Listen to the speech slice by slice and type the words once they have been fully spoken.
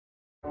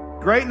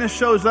Greatness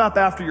shows up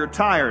after you're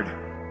tired.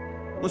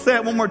 Let's say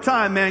it one more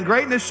time, man.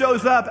 Greatness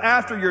shows up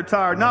after you're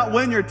tired, not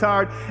when you're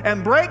tired.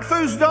 And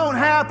breakthroughs don't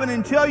happen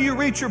until you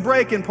reach your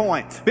breaking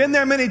point. Been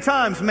there many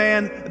times,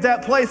 man, at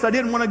that place I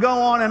didn't want to go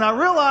on, and I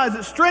realized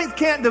that strength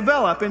can't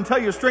develop until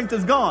your strength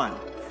is gone.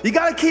 You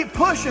got to keep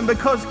pushing,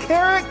 because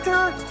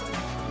character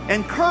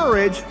and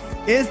courage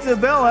is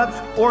developed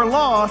or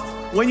lost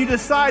when you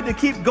decide to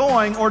keep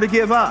going or to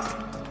give up.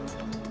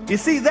 You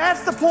see,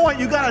 that's the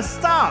point. You got to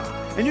stop,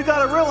 and you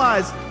got to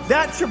realize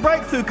that's your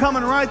breakthrough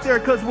coming right there,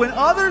 because when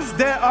others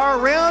that are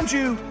around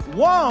you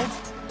won't,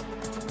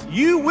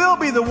 you will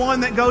be the one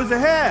that goes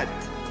ahead.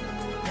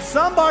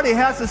 Somebody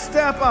has to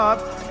step up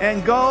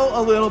and go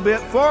a little bit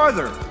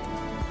farther.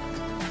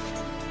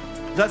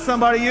 Is that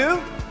somebody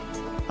you?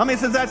 How many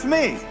says that's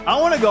me? I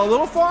want to go a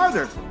little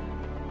farther.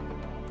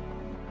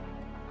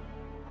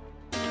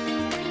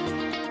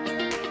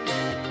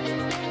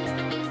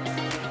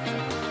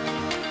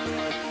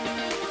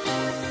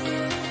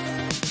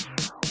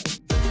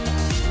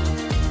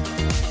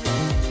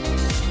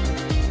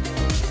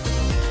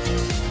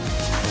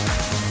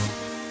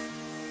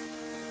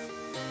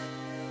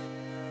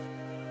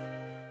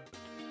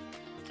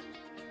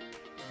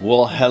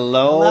 Well,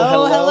 hello,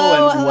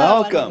 and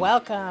welcome.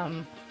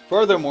 Welcome.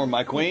 Furthermore,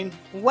 my queen.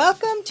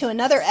 Welcome to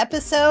another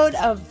episode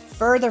of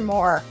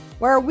Furthermore,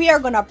 where we are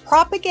going to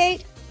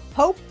propagate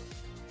hope,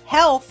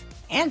 health,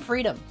 and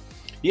freedom.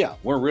 Yeah,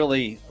 we're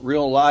really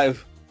real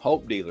live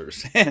hope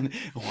dealers, and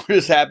we're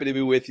just happy to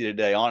be with you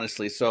today,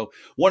 honestly. So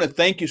want to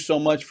thank you so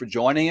much for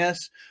joining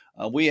us.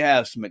 We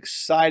have some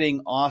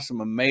exciting,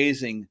 awesome,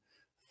 amazing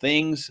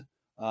things,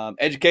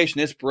 education,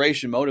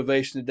 inspiration,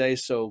 motivation today.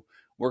 So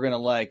we're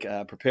going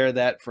to prepare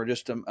that for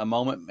just a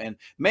moment. And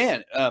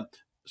man,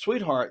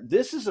 sweetheart,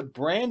 this is a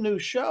brand new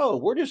show.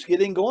 We're just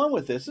getting going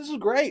with this. This is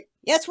great.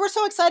 Yes, we're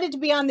so excited to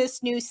be on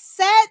this new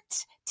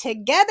set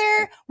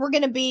together. We're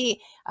going to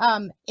be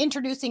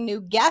introducing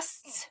new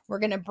guests. We're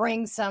going to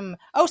bring some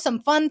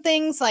fun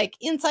things like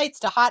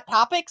insights to hot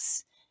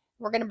topics.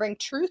 We're going to bring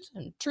truth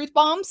and truth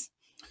bombs.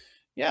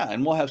 Yeah,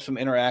 and we'll have some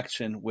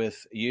interaction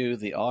with you,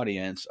 the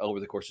audience, over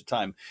the course of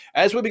time.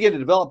 As we begin to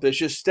develop this,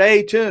 just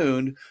stay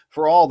tuned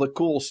for all the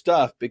cool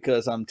stuff,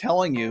 because I'm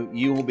telling you,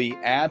 you will be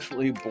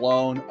absolutely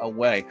blown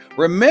away.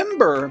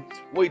 Remember,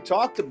 we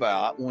talked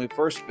about when we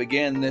first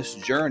began this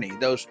journey,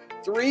 those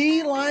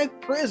 3 life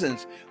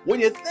prisons. When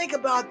you think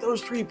about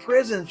those 3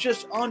 prisons,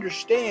 just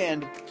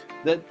understand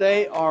that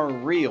they are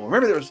real.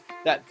 Remember, there's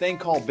that thing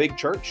called big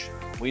church.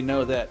 We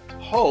know that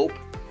hope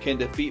can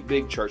defeat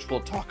big church. We'll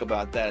talk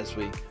about that as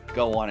we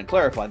go on and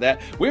clarify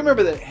that. We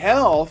remember that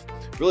health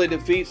really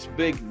defeats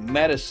big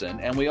medicine,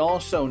 and we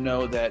also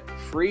know that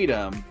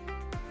freedom,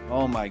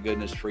 oh my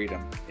goodness,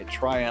 freedom, it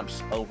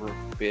triumphs over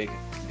big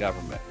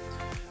government.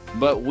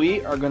 But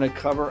we are going to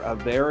cover a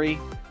very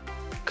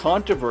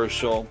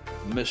controversial,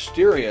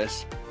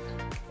 mysterious,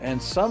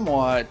 and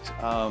somewhat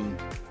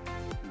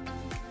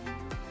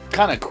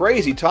kind of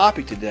crazy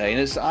topic today,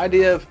 and it's the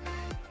idea of,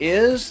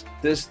 is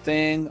this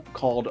thing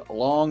called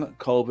long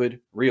COVID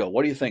real?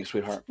 What do you think,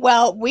 sweetheart?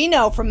 Well, we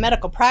know from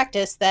medical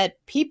practice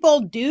that people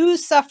do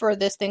suffer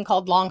this thing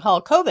called long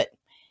haul COVID.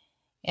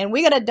 And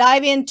we got to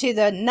dive into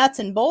the nuts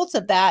and bolts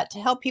of that to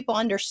help people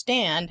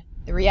understand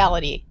the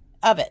reality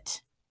of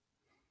it.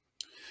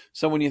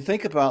 So when you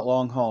think about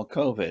long haul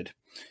COVID,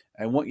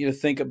 I want you to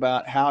think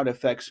about how it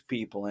affects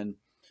people. And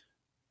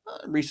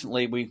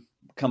recently we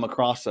come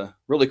across a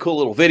really cool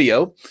little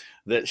video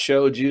that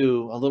showed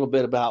you a little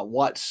bit about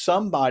what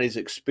somebody's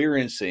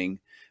experiencing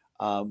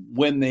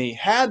when they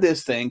had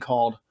this thing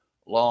called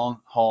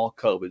long haul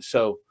COVID.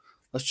 So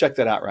let's check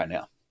that out right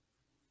now.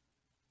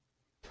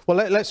 Well,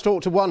 let's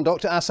talk to one,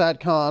 Dr.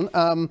 Asad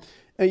Khan.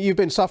 You've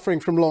been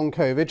suffering from long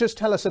COVID. Just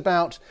tell us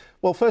about,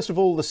 well, first of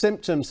all, the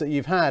symptoms that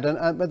you've had,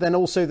 but then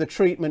also the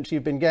treatment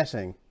you've been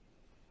getting.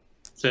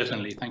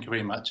 Certainly. Thank you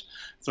very much.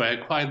 So I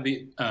acquired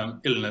the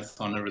illness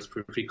on a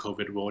respiratory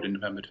COVID ward in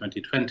November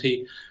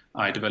 2020.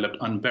 I developed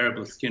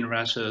unbearable skin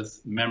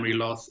rashes, memory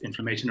loss,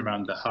 inflammation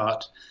around the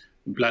heart,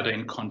 bladder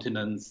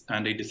incontinence,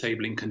 and a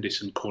disabling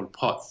condition called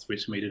POTS,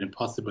 which made it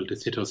impossible to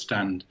sit or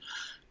stand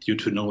due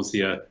to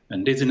nausea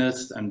and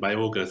dizziness. And by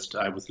August,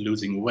 I was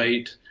losing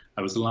weight.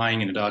 I was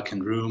lying in a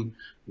darkened room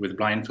with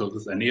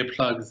blindfolds and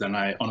earplugs, and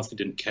I honestly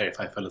didn't care if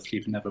I fell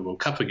asleep and never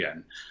woke up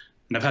again.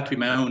 And I've had to be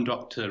my own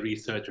doctor,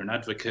 researcher, and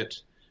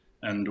advocate.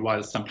 And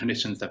while some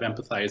clinicians have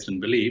empathized and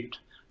believed,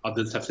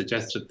 others have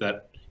suggested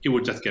that it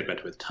would just get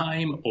better with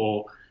time,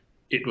 or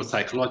it was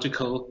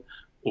psychological,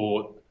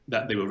 or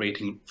that they were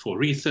waiting for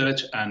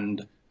research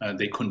and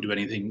they couldn't do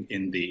anything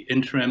in the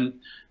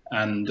interim.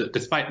 And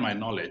despite my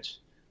knowledge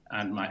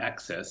and my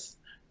access,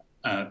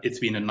 it's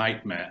been a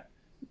nightmare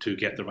to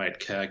get the right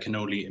care. I can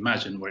only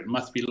imagine what it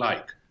must be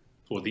like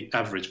for the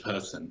average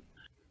person.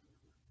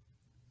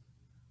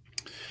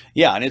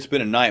 Yeah, and it's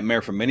been a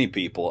nightmare for many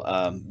people.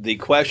 The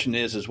question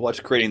is what's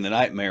creating the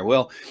nightmare?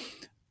 Well,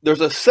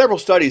 there's several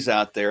studies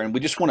out there, and we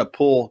just want to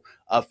pull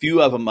a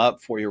few of them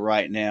up for you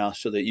right now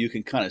so that you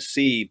can kind of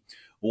see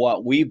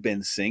what we've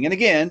been seeing. And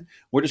again,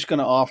 we're just going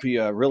to offer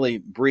you a really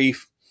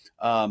brief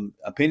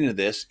opinion of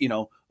this.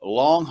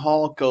 Long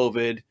haul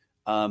COVID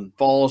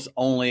falls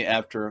only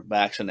after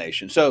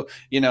vaccination. So,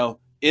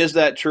 is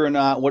that true or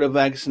not? What do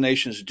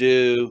vaccinations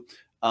do?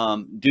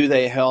 Do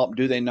they help?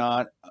 Do they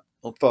not?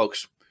 Well,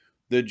 folks,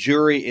 the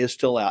jury is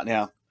still out.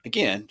 Now,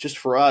 again, just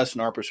for us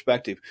and our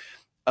perspective,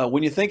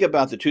 when you think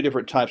about the two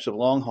different types of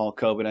long haul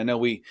COVID, I know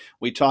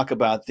we talk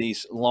about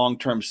these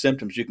long-term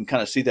symptoms. You can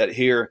kind of see that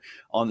here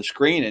on the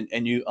screen,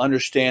 and you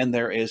understand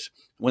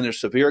when there's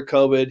severe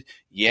COVID,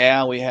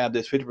 we have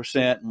this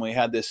 50%, and we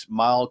have this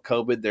mild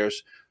COVID,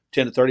 there's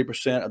 10 to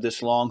 30% of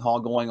this long haul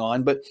going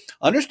on. But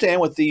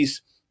understand what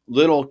these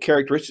little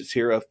characteristics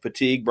here of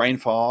fatigue, brain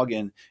fog,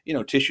 and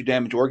tissue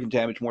damage, organ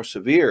damage more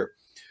severe.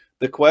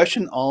 The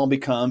question all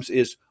becomes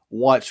is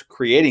what's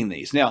creating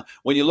these. Now,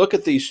 when you look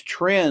at these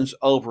trends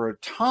over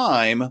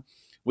time,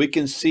 we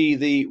can see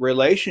the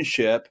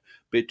relationship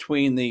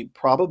between the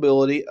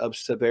probability of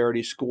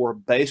severity score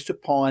based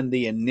upon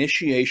the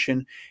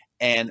initiation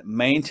and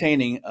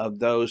maintaining of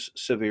those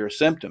severe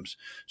symptoms.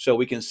 So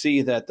we can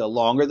see that the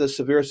longer the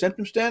severe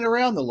symptoms stand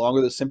around, the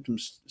longer the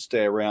symptoms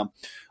stay around.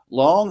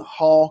 Long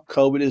haul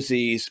COVID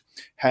disease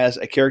has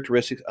a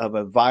characteristic of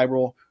a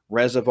viral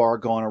reservoir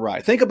gone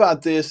awry. Think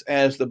about this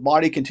as the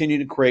body continued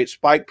to create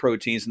spike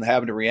proteins and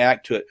having to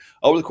react to it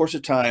over the course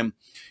of time.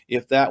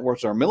 If that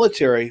was our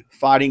military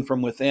fighting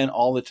from within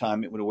all the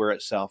time, it would wear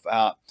itself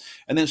out.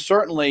 And then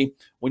certainly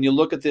when you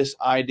look at this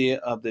idea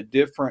of the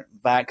different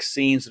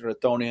vaccines that are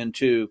thrown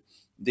into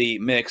the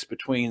mix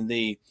between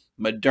the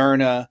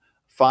Moderna,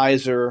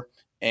 Pfizer,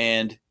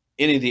 and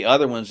any of the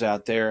other ones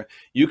out there,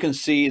 you can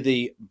see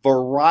the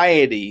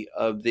variety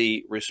of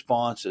the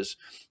responses.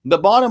 The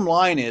bottom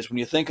line is, when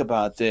you think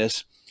about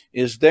this,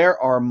 is there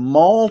are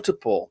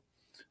multiple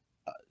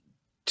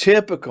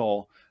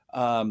typical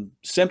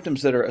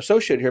symptoms that are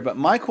associated here. But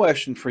my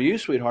question for you,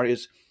 sweetheart,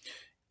 is,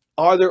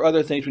 are there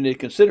other things we need to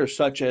consider,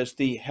 such as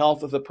the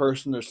health of the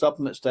person, their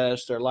supplement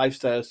status, their life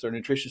status, their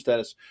nutrition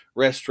status,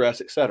 rest, stress,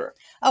 etc.?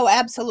 Oh,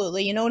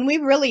 absolutely. When we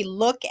really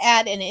look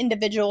at an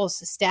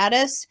individual's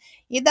status,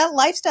 that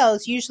lifestyle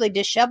is usually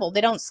disheveled.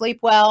 They don't sleep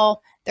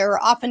well.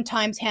 They're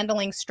oftentimes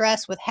handling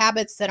stress with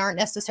habits that aren't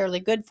necessarily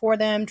good for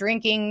them,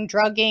 drinking,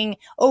 drugging,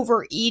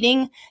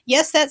 overeating.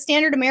 Yes, that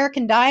standard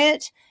American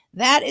diet,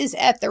 that is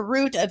at the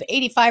root of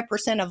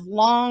 85% of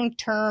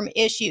long-term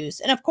issues.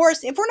 And of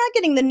course, if we're not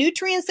getting the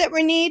nutrients that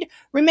we need,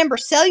 remember,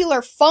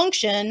 cellular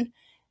function,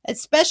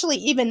 especially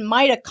even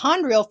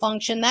mitochondrial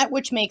function, that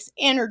which makes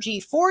energy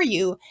for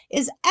you,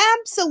 is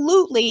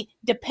absolutely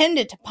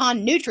dependent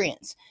upon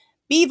nutrients.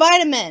 B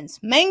vitamins,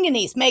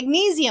 manganese,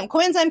 magnesium,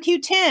 coenzyme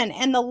Q10,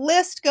 and the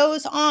list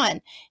goes on.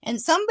 And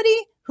somebody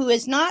who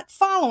is not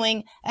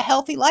following a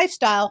healthy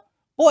lifestyle,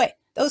 boy,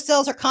 those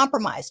cells are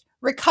compromised.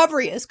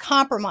 Recovery is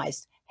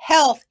compromised.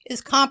 Health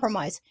is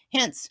compromised,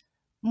 hence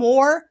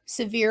more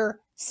severe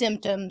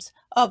symptoms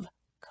of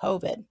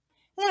COVID. And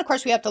then, of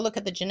course, we have to look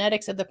at the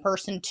genetics of the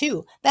person,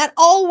 too. That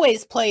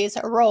always plays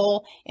a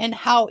role in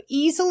how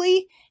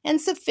easily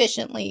and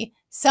sufficiently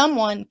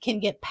someone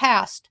can get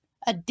past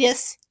a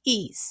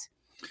dis-ease.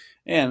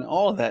 And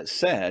all of that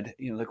said,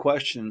 the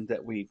question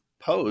that we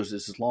pose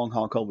is long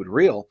haul COVID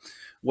real?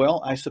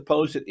 Well, I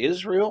suppose it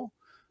is real,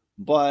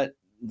 but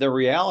the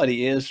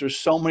reality is there's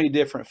so many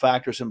different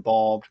factors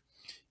involved.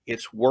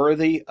 It's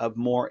worthy of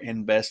more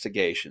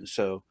investigation.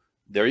 So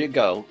there you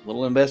go, a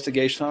little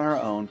investigation on our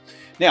own.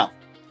 Now,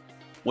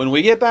 when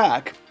we get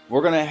back,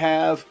 we're going to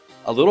have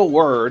a little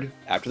word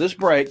after this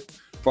break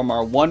from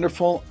our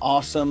wonderful,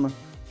 awesome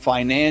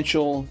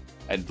financial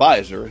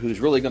advisor who's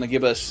really going to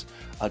give us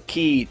a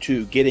key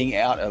to getting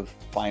out of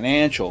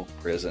financial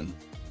prison.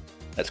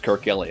 That's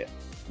Kirk Elliott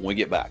when we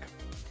get back.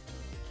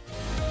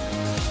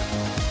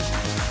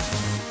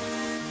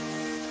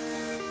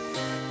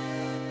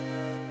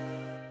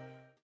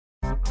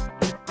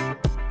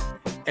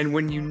 And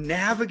when you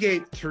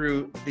navigate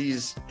through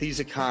these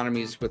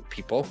economies with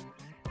people,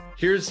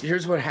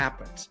 here's what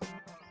happens.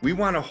 We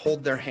want to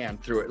hold their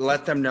hand through it,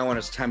 let them know when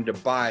it's time to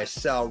buy,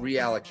 sell,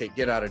 reallocate,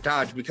 get out of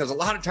Dodge. Because a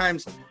lot of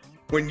times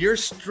when you're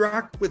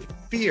struck with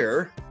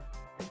fear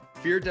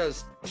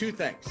does two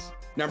things.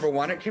 Number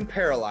one, it can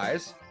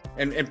paralyze,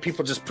 and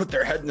people just put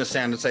their head in the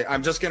sand and say,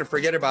 I'm just going to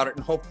forget about it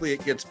and hopefully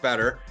it gets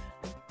better.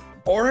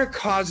 Or it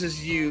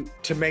causes you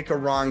to make a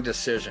wrong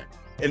decision.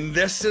 And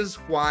this is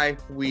why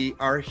we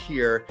are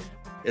here,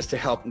 is to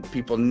help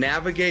people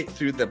navigate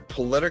through the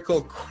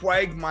political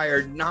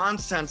quagmire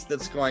nonsense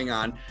that's going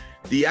on,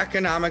 the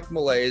economic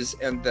malaise,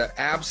 and the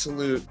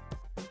absolute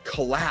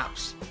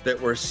collapse that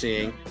we're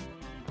seeing.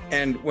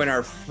 And when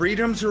our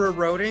freedoms are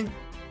eroding,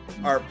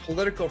 our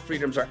political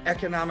freedoms, our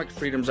economic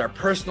freedoms, our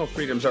personal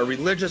freedoms, our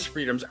religious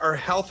freedoms, our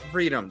health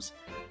freedoms,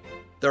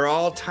 they're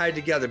all tied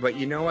together. But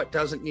you know what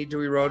doesn't need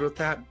to erode with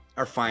that?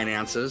 Our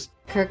finances.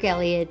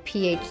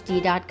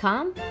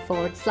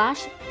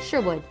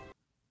 KirkElliottPhD.com/Sherwood.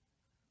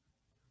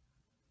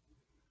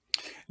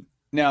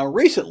 Now,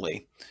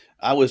 recently,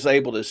 I was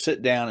able to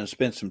sit down and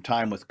spend some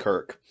time with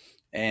Kirk,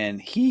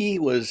 and he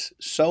was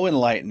so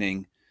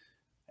enlightening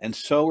and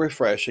so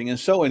refreshing and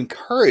so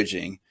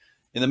encouraging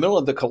in the middle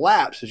of the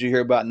collapse, as you hear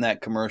about in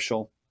that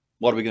commercial,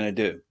 What are we going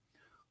to do?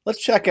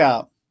 Let's check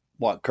out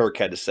what Kirk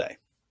had to say.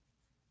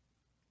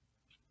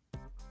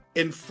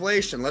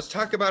 Inflation. Let's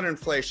talk about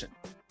inflation.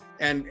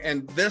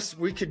 And this,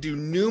 we could do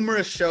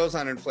numerous shows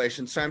on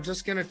inflation, so I'm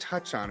just going to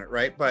touch on it,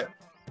 right? But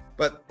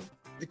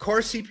the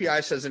core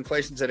CPI says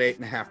inflation's at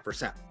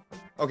 8.5%.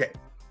 Okay,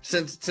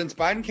 since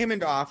Biden came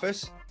into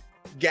office,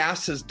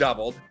 gas has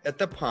doubled at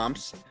the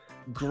pumps,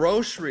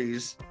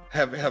 groceries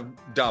have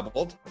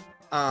doubled.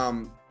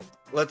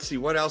 Let's see,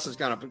 what else has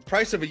gone up? The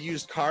price of a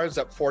used car is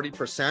up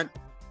 40%.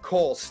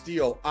 Coal,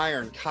 steel,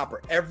 iron,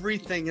 copper,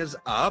 everything is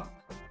up,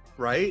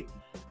 right?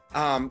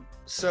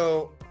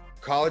 So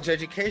college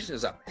education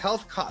is up,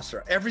 health costs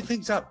are,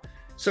 everything's up.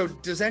 So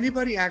does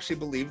anybody actually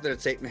believe that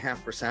it's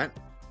 8.5%?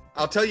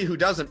 I'll tell you who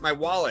doesn't. My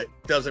wallet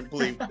doesn't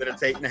believe that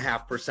it's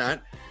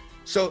 8.5%.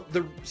 So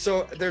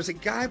there's a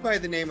guy by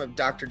the name of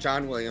Dr.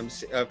 John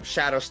Williams of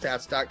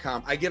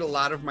shadowstats.com. I get a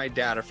lot of my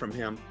data from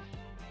him.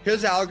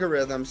 His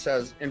algorithm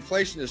says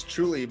inflation is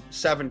truly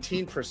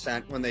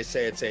 17% when they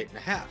say it's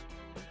 8.5%.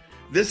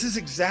 This is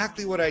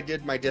exactly what I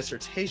did my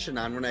dissertation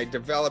on when I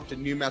developed a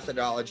new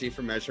methodology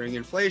for measuring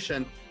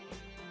inflation.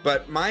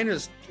 But mine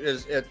is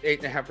at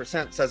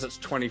 8.5%, says it's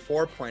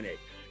 24.8.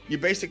 You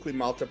basically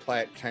multiply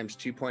it times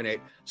 2.8.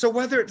 So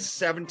whether it's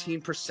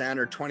 17%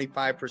 or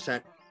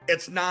 25%,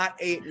 it's not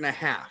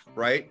 8.5,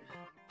 right?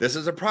 This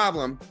is a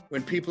problem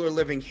when people are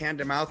living hand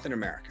to mouth in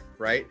America,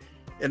 right?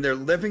 And they're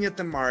living at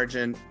the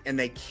margin and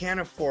they can't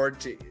afford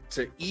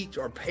to eat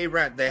or pay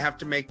rent. They have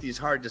to make these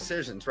hard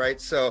decisions,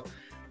 right? So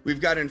we've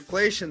got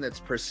inflation that's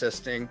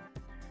persisting.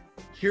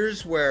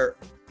 Here's where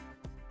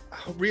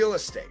real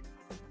estate.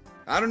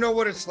 I don't know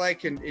what it's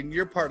like in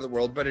your part of the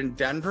world, but in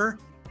Denver,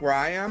 where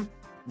I am,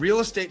 real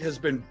estate has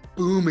been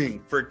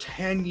booming for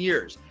 10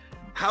 years.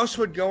 House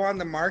would go on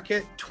the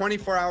market,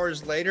 24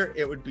 hours later,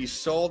 it would be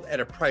sold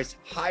at a price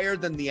higher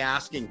than the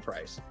asking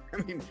price. I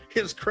mean,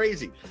 it's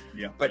crazy.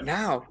 Yeah. But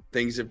now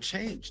things have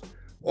changed.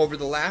 Over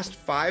the last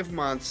 5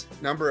 months,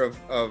 number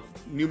of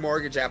new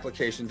mortgage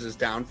applications is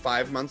down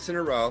 5 months in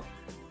a row.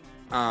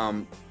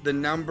 The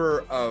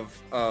number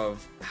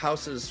of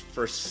houses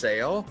for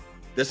sale,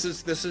 this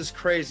is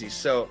crazy.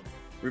 So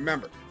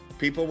remember,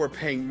 people were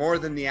paying more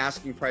than the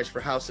asking price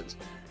for houses.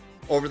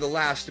 Over the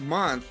last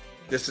month,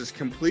 this has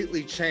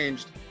completely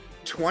changed.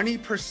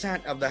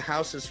 20% of the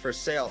houses for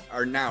sale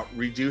are now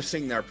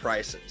reducing their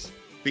prices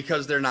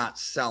because they're not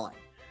selling.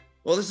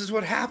 Well, this is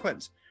what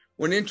happens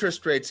when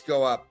interest rates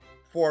go up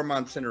 4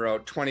 months in a row,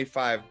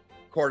 25,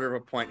 quarter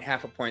of a point,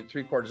 half a point,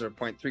 3/4 of a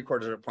point,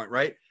 3/4 of a point,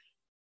 right?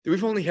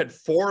 We've only had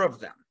 4 of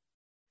them.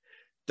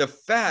 The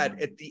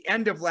Fed at the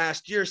end of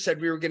last year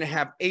said we were going to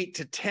have 8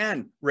 to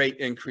 10 rate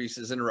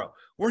increases in a row.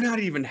 We're not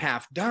even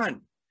half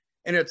done.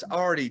 And it's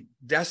already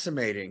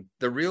decimating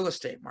the real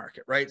estate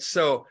market, right?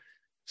 So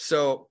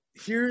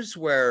here's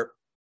where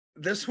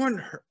this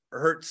one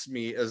hurts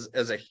me as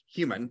a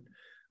human.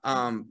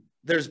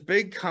 There's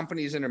big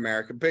companies in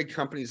America. Big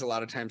companies a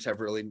lot of times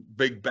have really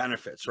big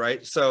benefits,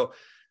 right? So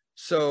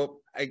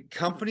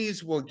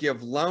companies will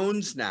give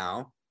loans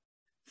now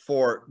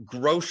for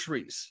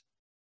groceries.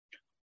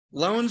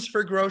 Loans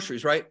for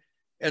groceries, right?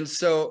 And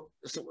so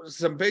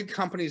some big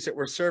companies that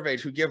were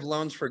surveyed who give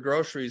loans for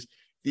groceries,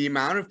 the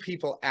amount of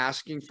people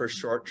asking for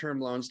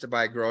short-term loans to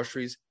buy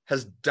groceries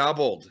has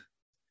doubled.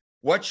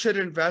 What should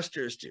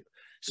investors do?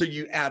 So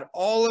you add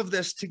all of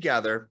this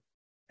together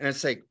and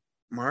it's like,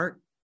 Mark,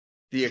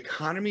 the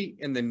economy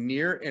in the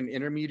near and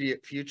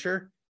intermediate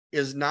future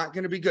is not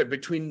going to be good.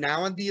 Between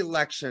now and the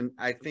election,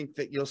 I think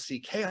that you'll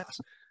see chaos.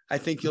 I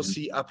think you'll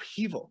see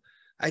upheaval.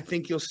 I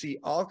think you'll see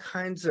all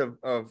kinds of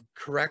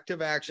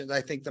corrective actions.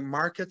 I think the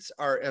markets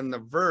are on the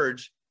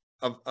verge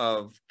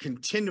of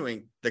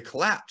continuing the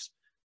collapse.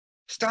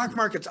 Stock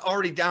market's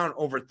already down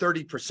over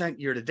 30%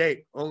 year to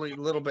date, only a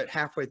little bit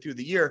halfway through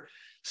the year.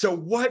 So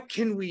what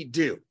can we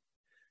do?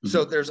 Mm-hmm.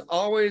 So there's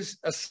always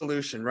a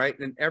solution, right?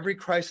 In every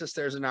crisis,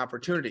 there's an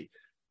opportunity.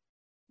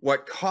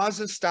 What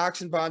causes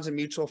stocks and bonds and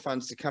mutual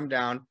funds to come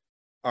down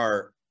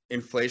are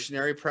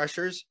inflationary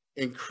pressures,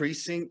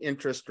 increasing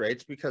interest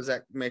rates because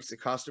that makes the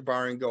cost of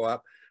borrowing go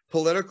up,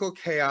 political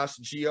chaos,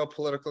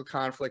 geopolitical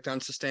conflict,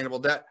 unsustainable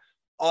debt.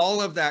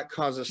 All of that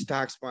causes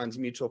stocks, bonds,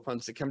 mutual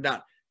funds to come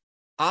down.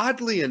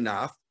 Oddly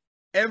enough,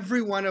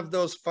 every one of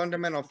those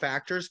fundamental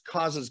factors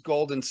causes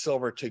gold and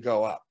silver to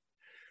go up.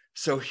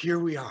 So here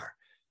we are.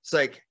 It's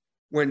like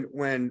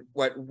when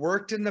what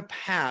worked in the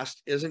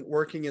past isn't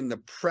working in the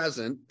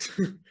present,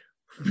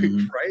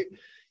 mm-hmm.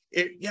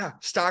 right?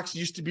 Stocks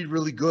used to be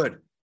really good,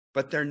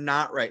 but they're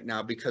not right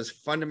now because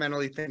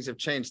fundamentally things have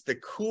changed. The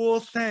cool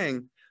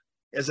thing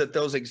is that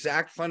those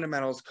exact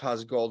fundamentals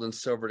cause gold and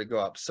silver to go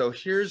up. So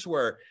here's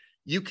where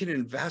you can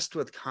invest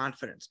with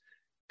confidence.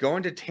 Go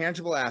into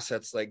tangible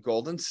assets like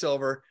gold and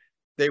silver.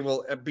 They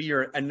will be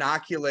your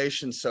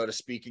inoculation, so to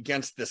speak,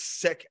 against the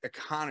sick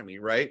economy,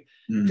 right?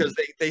 Because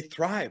they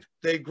thrive,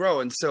 they grow.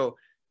 And so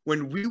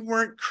when we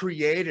weren't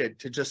created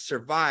to just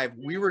survive,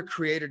 we were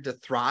created to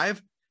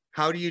thrive.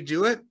 How do you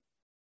do it?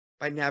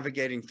 By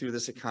navigating through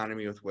this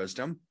economy with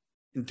wisdom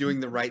and doing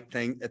the right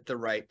thing at the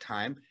right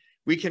time.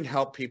 We can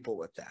help people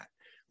with that.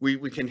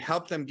 We can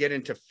help them get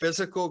into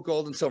physical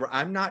gold and silver.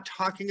 I'm not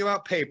talking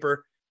about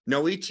paper,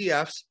 no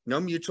ETFs, no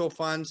mutual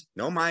funds,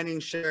 no mining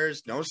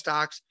shares, no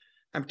stocks.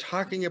 I'm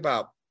talking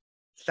about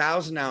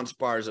 1,000-ounce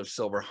bars of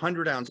silver,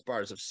 100-ounce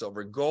bars of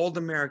silver, gold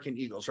American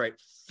Eagles, right?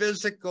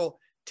 Physical,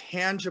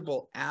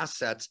 tangible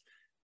assets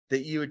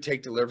that you would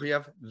take delivery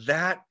of.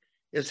 That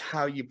is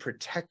how you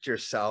protect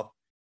yourself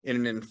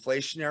in an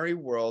inflationary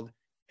world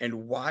and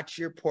watch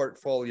your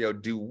portfolio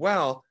do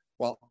well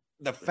while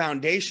the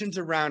foundations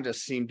around us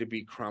seem to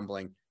be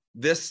crumbling.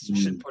 This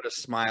should put a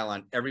smile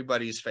on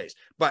everybody's face.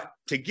 But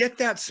to get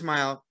that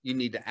smile, you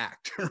need to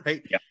act,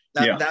 right?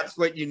 That's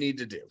what you need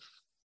to do.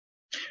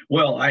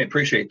 Well, I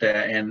appreciate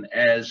that. And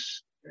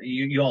as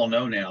you all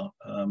know now,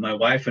 my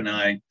wife and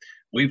I,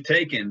 we've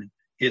taken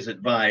his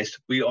advice.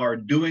 We are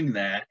doing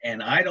that.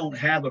 And I don't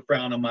have a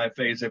frown on my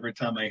face every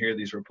time I hear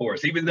these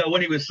reports, even though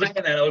when he was saying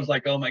that, I was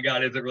like, oh my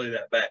God, is it really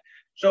that bad?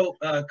 So,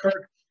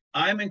 Kirk,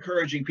 I'm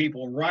encouraging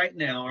people right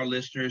now, our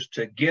listeners,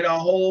 to get a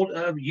hold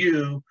of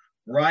you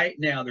right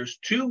now. There's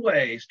two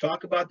ways.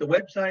 Talk about the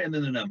website and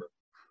then the number.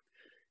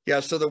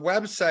 Yeah, so the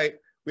website,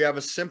 we have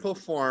a simple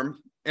form.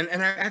 And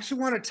I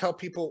actually want to tell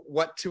people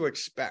what to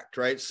expect,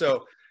 right?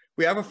 So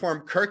we have a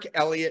form,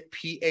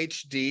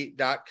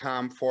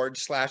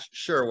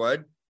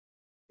 kirkelliottphd.com/Sherwood,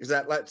 because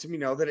that lets me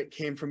know that it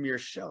came from your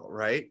show,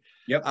 right?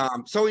 Yep.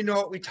 So we know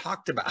what we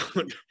talked about.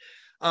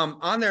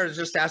 On there,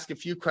 just ask a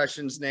few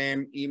questions: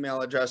 name, email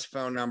address,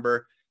 phone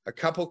number, a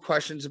couple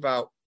questions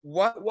about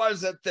what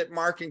was it that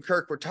Mark and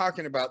Kirk were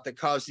talking about that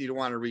caused you to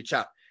want to reach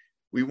out.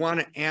 We want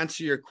to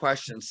answer your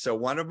questions. So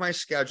one of my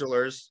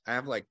schedulers, I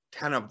have like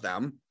 10 of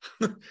them,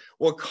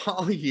 will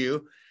call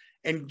you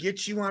and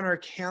get you on our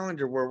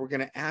calendar where we're going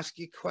to ask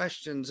you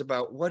questions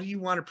about what do you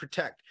want to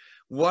protect?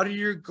 What are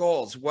your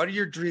goals? What are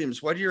your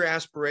dreams? What are your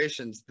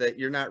aspirations that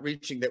you're not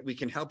reaching that we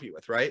can help you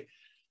with, right?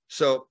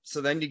 So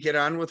then you get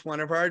on with one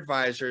of our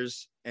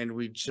advisors and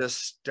we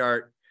just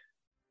start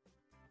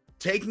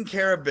taking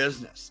care of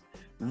business,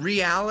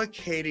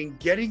 reallocating,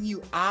 getting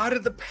you out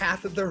of the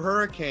path of the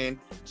hurricane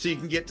so you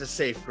can get to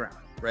safe ground,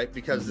 right?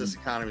 Because this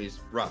economy is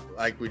rough,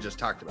 like we just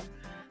talked about.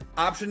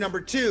 Option number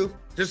 2,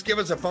 just give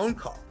us a phone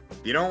call.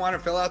 If you don't want to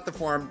fill out the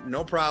form,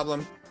 no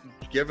problem.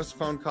 Give us a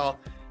phone call,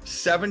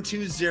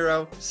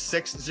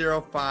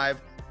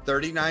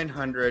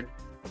 720-605-3900.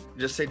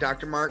 Just say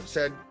Dr. Mark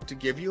said to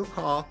give you a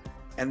call.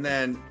 And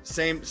then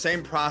same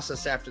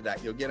process after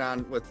that. You'll get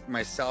on with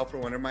myself or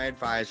one of my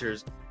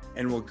advisors,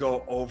 and we'll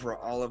go over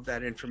all of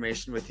that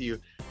information with you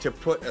to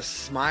put a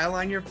smile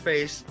on your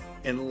face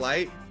in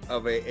light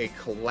of a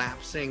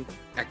collapsing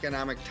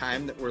economic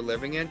time that we're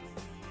living in.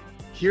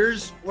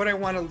 Here's what I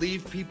want to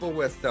leave people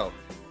with, though.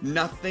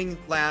 Nothing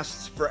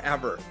lasts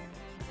forever.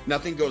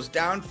 Nothing goes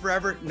down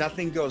forever.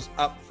 Nothing goes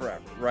up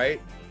forever,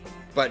 right?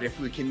 But if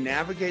we can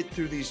navigate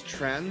through these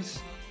trends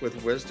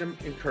with wisdom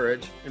and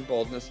courage and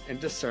boldness and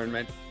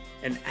discernment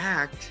and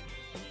act,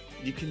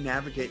 you can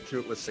navigate through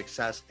it with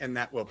success, and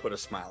that will put a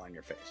smile on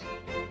your face.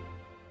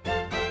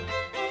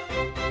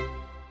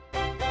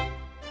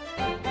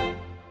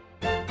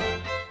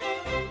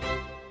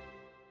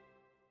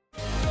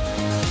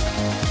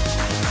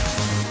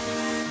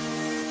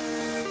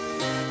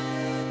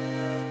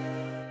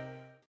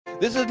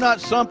 This is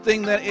not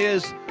something that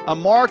is a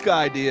Mark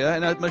idea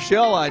and a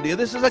Michelle idea.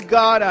 This is a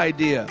God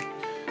idea.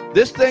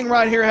 This thing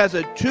right here has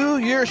a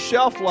 2-year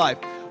shelf life.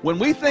 When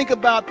we think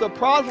about the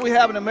problems we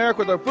have in America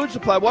with our food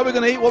supply, what are we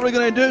going to eat? What are we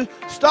going to do?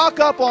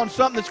 Stock up on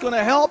something that's going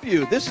to help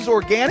you. This is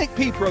organic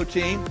pea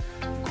protein,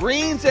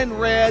 greens and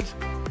reds,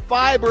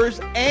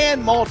 fibers,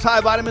 and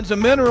multivitamins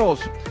and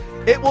minerals.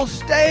 It will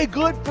stay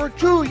good for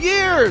 2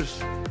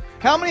 years.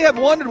 How many have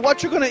wondered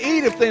what you're going to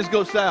eat if things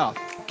go south?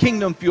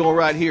 Kingdom Fuel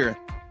right here.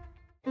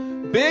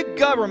 Big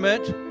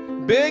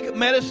government, big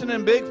medicine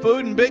and big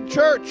food and big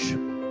church.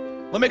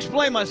 Let me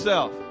explain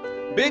myself.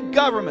 Big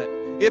government.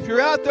 If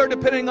you're out there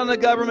depending on the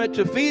government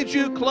to feed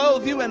you,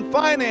 clothe you, and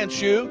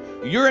finance you,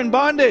 you're in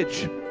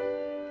bondage.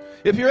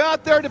 If you're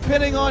out there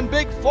depending on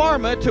big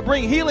pharma to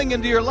bring healing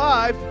into your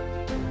life,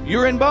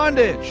 you're in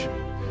bondage.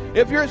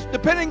 If you're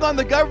depending on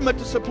the government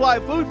to supply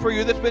food for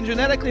you that's been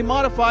genetically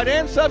modified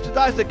and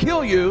subsidized to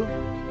kill you,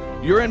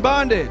 you're in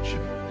bondage.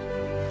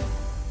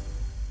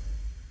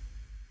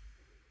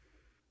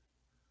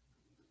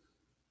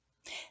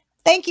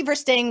 Thank you for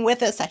staying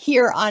with us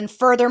here on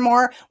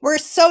Furthermore. We're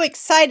so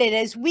excited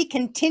as we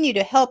continue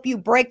to help you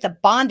break the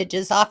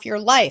bondages off your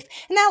life.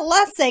 And that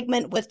last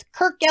segment with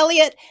Kirk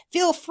Elliott,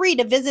 feel free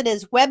to visit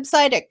his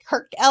website at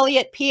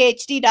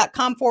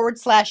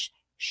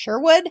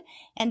kirkelliottphd.com/Sherwood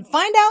and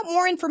find out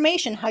more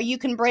information how you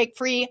can break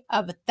free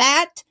of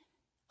that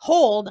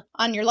hold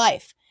on your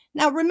life.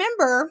 Now,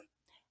 remember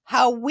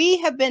how we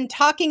have been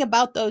talking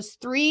about those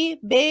 3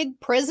 big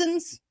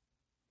prisons,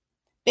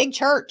 big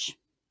church,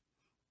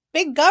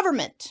 big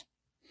government,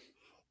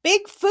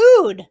 big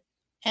food,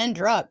 and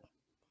drug.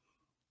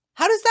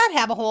 How does that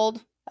have a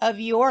hold of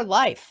your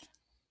life?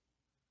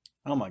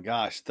 Oh my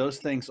gosh, those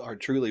things are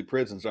truly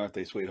prisons, aren't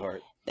they,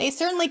 sweetheart? They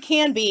certainly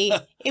can be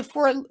if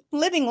we're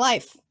living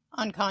life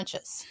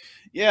unconscious.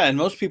 Yeah, and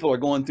most people are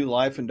going through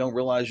life and don't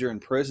realize you're in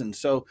prison.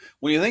 So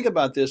when you think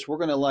about this, we're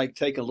going to like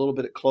take a little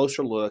bit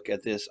closer look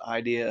at this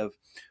idea of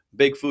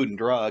big food and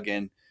drug.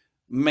 And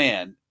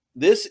man,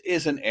 this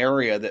is an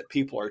area that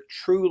people are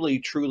truly,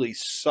 truly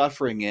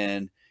suffering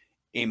in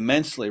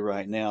immensely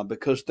right now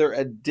because they're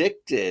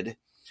addicted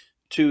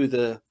to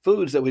the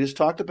foods that we just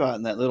talked about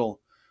in that little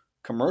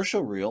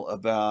commercial reel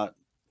about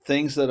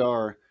things that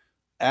are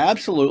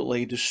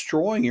absolutely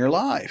destroying your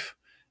life.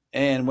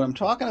 And when I'm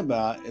talking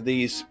about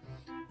these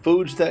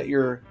foods that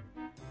you're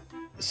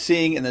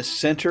seeing in the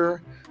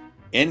center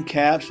end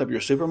caps of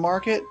your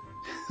supermarket,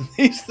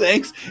 these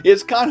things,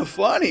 it's kind of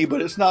funny,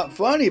 but it's not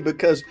funny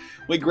because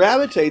we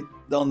gravitate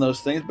on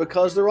those things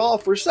because they're all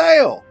for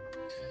sale.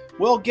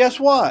 Well, guess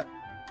what?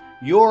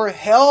 Your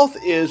health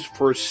is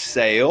for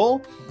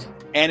sale,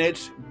 and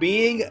it's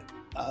being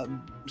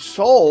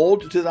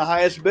sold to the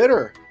highest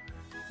bidder,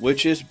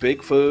 which is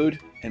big food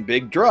and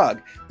big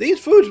drug. These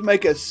foods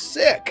make us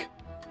sick.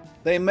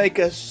 They make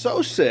us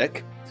so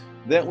sick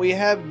that we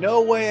have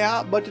no way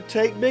out but to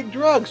take big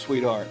drugs,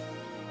 sweetheart.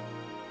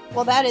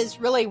 Well, that is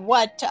really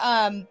what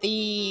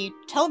the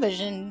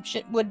television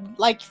would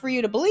like for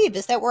you to believe,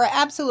 is that we're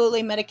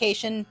absolutely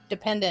medication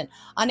dependent.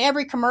 On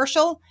every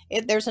commercial,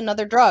 there's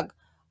another drug.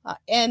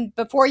 And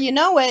before you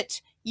know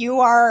it, you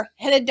are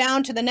headed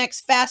down to the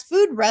next fast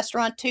food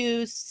restaurant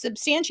to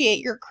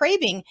substantiate your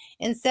craving,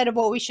 instead of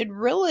what we should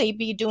really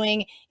be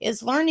doing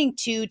is learning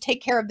to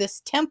take care of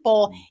this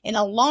temple in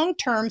a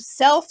long-term,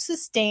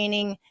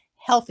 self-sustaining,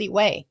 healthy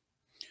way.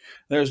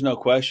 There's no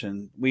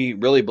question. We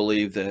really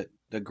believe that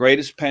the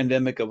greatest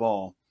pandemic of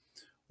all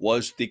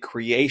was the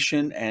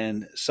creation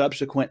and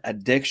subsequent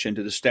addiction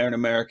to the standard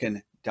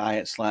American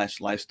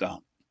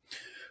diet/lifestyle.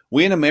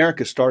 We in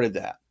America started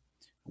that.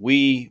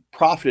 We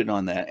profited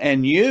on that.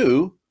 And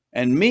you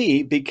and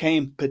me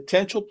became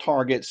potential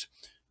targets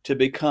to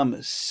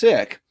become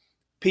sick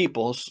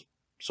people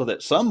so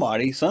that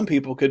some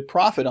people could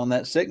profit on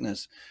that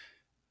sickness.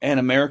 And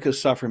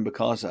America's suffering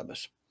because of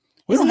us.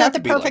 Isn't that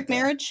the perfect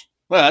marriage?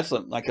 Well, that's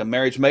like a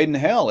marriage made in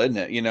hell, isn't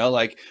it? You know,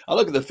 like I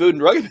look at the Food and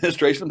Drug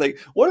Administration and think,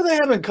 what do they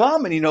have in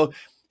common? You know,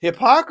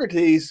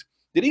 Hippocrates,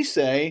 did he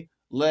say,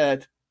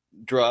 let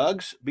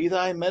drugs be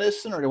thy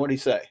medicine, or what did he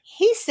say?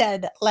 He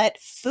said, let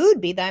food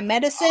be thy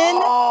medicine,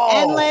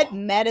 and let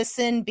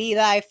medicine be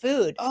thy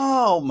food.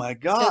 Oh my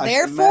gosh. So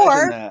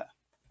therefore,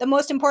 the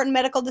most important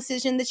medical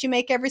decision that you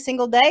make every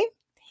single day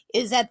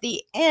is at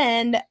the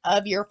end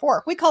of your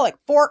fork. We call it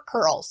fork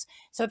curls.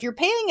 So if you're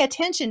paying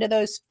attention to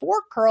those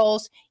fork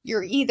curls,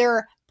 you're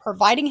either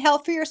providing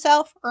health for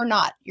yourself or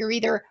not. You're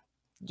either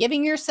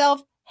giving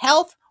yourself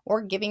health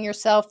or giving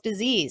yourself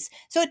disease.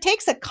 So it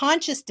takes a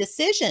conscious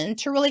decision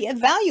to really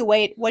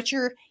evaluate what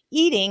you're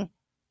eating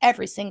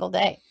every single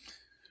day.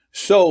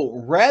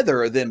 So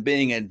rather than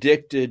being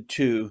addicted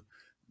to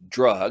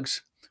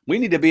drugs, we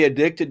need to be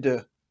addicted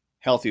to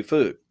healthy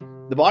food.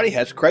 The body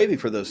has craving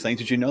for those things.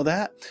 Did you know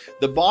that?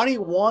 The body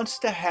wants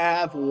to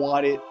have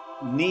what it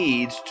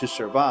needs to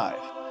survive.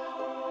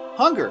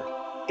 Hunger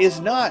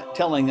is not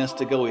telling us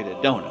to go eat a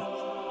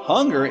donut.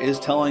 Hunger is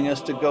telling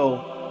us to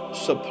go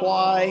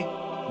supply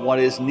what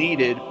is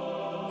needed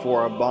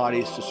for our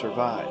bodies to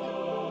survive.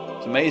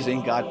 It's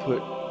amazing. God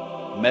put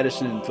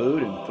medicine in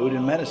food and food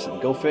in medicine.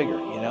 Go figure,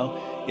 you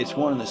know, it's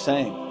one and the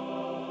same.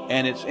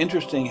 And it's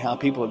interesting how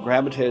people have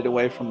gravitated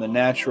away from the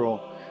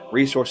natural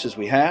resources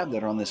we have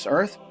that are on this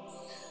earth.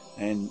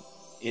 And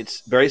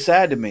it's very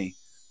sad to me.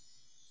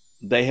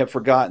 They have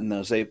forgotten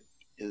those. They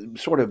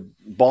sort of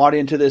bought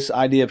into this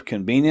idea of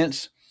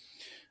convenience,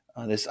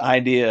 this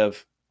idea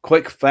of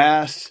quick,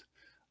 fast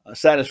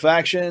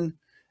satisfaction.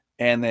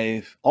 And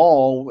they've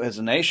all, as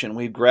a nation,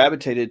 we've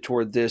gravitated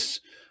toward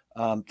this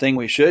thing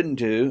we shouldn't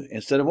do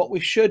instead of what we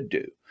should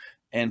do.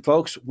 And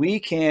folks, we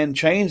can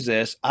change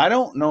this. I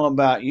don't know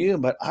about you,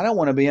 but I don't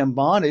want to be in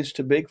bondage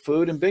to big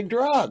food and big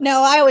drugs.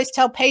 No, I always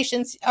tell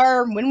patients,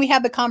 or when we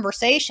have the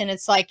conversation,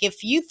 it's like,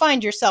 if you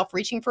find yourself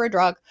reaching for a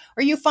drug,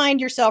 or you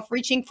find yourself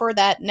reaching for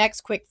that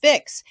next quick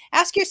fix,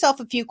 ask yourself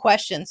a few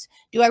questions.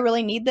 Do I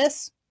really need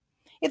this?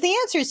 If the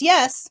answer is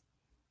yes,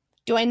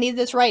 do I need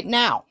this right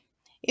now?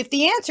 If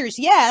the answer is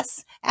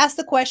yes, ask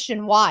the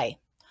question why.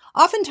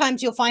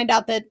 Oftentimes you'll find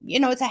out that,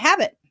 it's a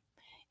habit.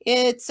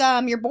 It's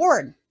you're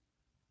bored.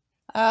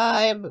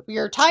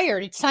 You're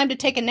tired. It's time to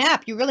take a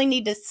nap. You really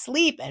need to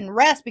sleep and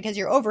rest because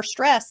you're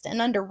overstressed and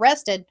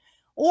underrested,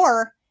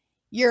 or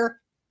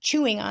you're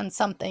chewing on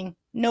something,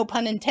 no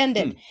pun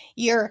intended.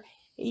 You're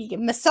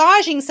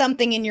massaging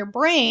something in your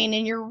brain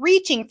and you're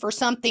reaching for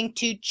something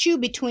to chew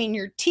between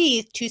your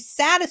teeth to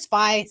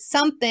satisfy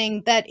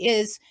something that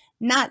is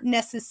not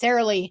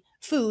necessarily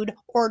food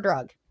or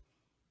drug.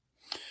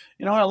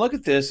 When I look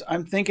at this,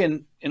 I'm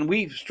thinking, and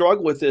we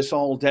struggle with this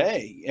all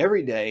day,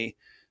 every day,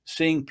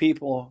 seeing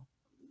people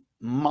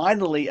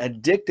mightily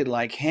addicted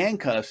like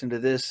handcuffs into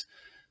this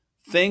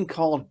thing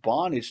called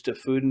bondage to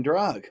food and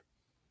drug.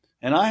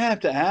 And I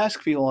have to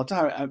ask people all the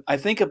time. I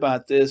think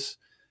about this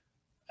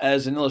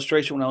as an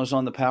illustration. When I was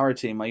on the power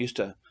team, I used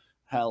to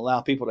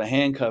allow people to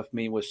handcuff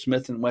me with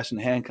Smith & Wesson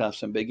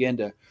handcuffs and begin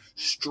to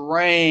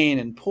strain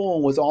and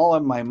pull with all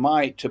of my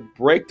might to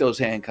break those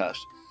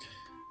handcuffs.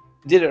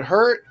 Did it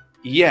hurt?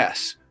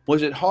 Yes.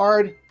 Was it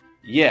hard?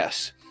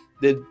 Yes.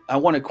 Did I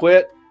want to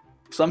quit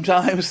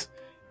sometimes?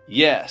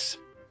 Yes.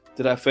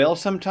 Did I fail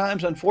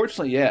sometimes?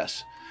 Unfortunately,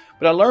 yes.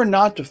 But I learned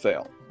not to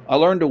fail. I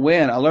learned to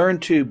win. I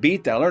learned to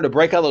beat that. I learned to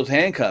break out those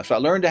handcuffs. I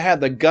learned to have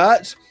the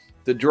guts,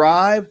 the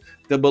drive,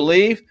 the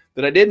belief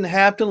that I didn't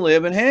have to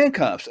live in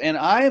handcuffs. And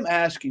I am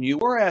asking you,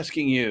 we're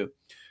asking you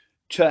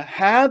to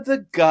have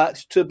the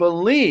guts to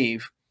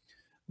believe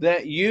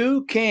that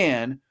you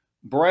can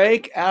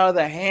break out of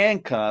the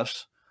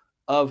handcuffs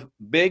of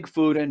big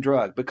food and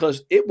drug,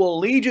 because it will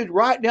lead you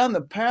right down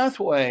the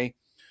pathway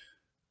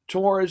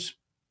towards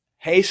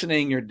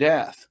hastening your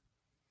death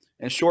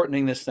and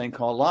shortening this thing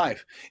called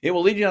life. It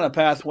will lead you down a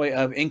pathway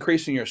of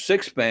increasing your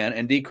sick span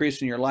and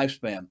decreasing your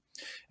lifespan.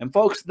 And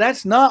folks,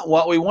 that's not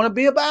what we want to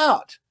be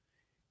about.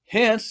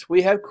 Hence,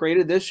 we have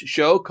created this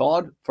show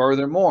called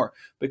Furthermore,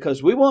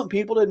 because we want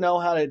people to know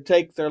how to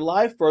take their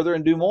life further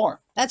and do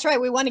more. That's right.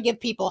 We want to give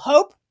people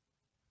hope.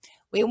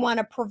 We want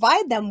to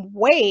provide them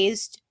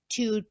ways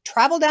to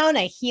travel down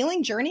a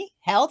healing journey,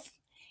 health,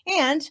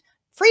 and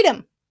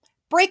freedom,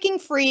 breaking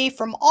free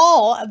from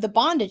all of the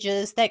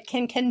bondages that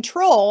can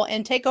control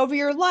and take over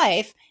your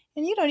life,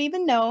 and you don't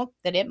even know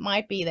that it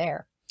might be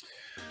there.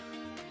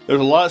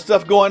 There's a lot of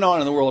stuff going on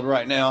in the world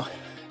right now,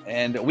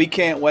 and we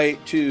can't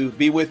wait to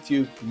be with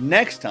you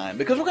next time,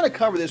 because we're going to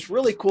cover this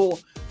really cool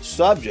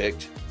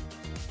subject.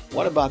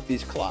 What about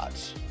these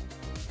clots?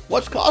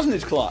 What's causing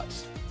these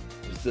clots?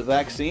 Is it the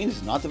vaccines?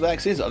 Is it not the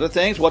vaccines? Other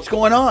things? What's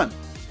going on?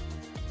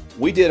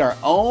 We did our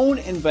own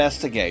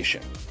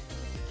investigation,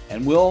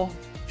 and we'll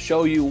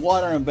show you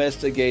what our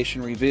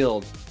investigation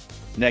revealed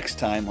next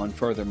time on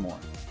Furthermore.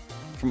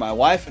 For my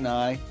wife and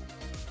I,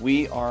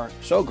 we are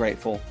so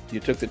grateful you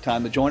took the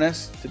time to join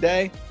us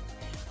today.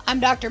 I'm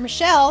Dr.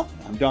 Michelle.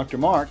 I'm Dr.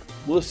 Mark.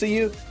 We'll see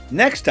you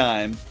next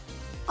time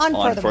on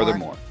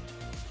Furthermore.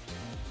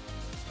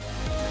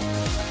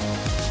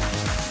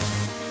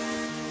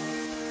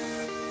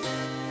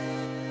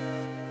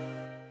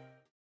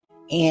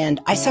 And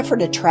I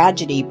suffered a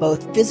tragedy,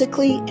 both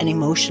physically and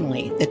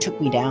emotionally, that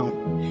took me down.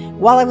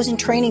 While I was in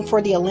training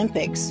for the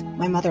Olympics,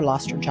 my mother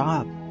lost her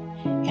job.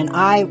 And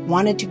I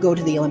wanted to go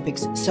to the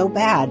Olympics so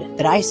bad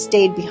that I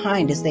stayed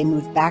behind as they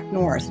moved back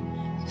north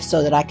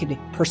so that I could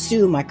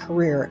pursue my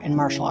career in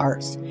martial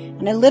arts.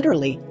 And I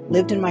literally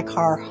lived in my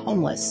car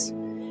homeless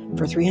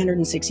for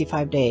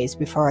 365 days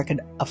before I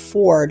could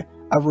afford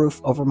a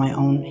roof over my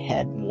own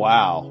head.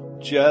 Wow.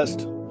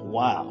 Just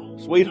wow.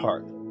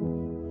 Sweetheart.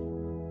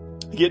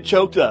 Get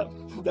choked up.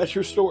 That's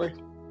your story.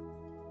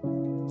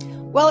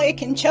 Well, it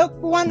can choke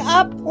one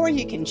up, or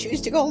you can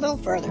choose to go a little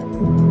further.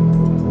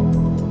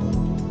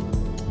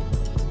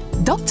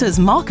 Doctors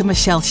Mark and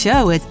Michelle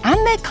Sherwood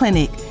and their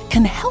clinic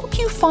can help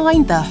you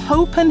find the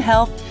hope and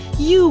health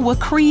you were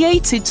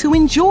created to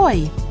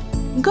enjoy.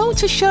 Go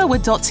to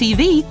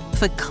Sherwood.tv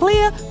for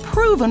clear,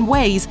 proven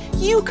ways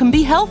you can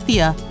be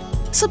healthier.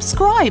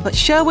 Subscribe at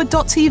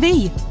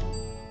Sherwood.tv.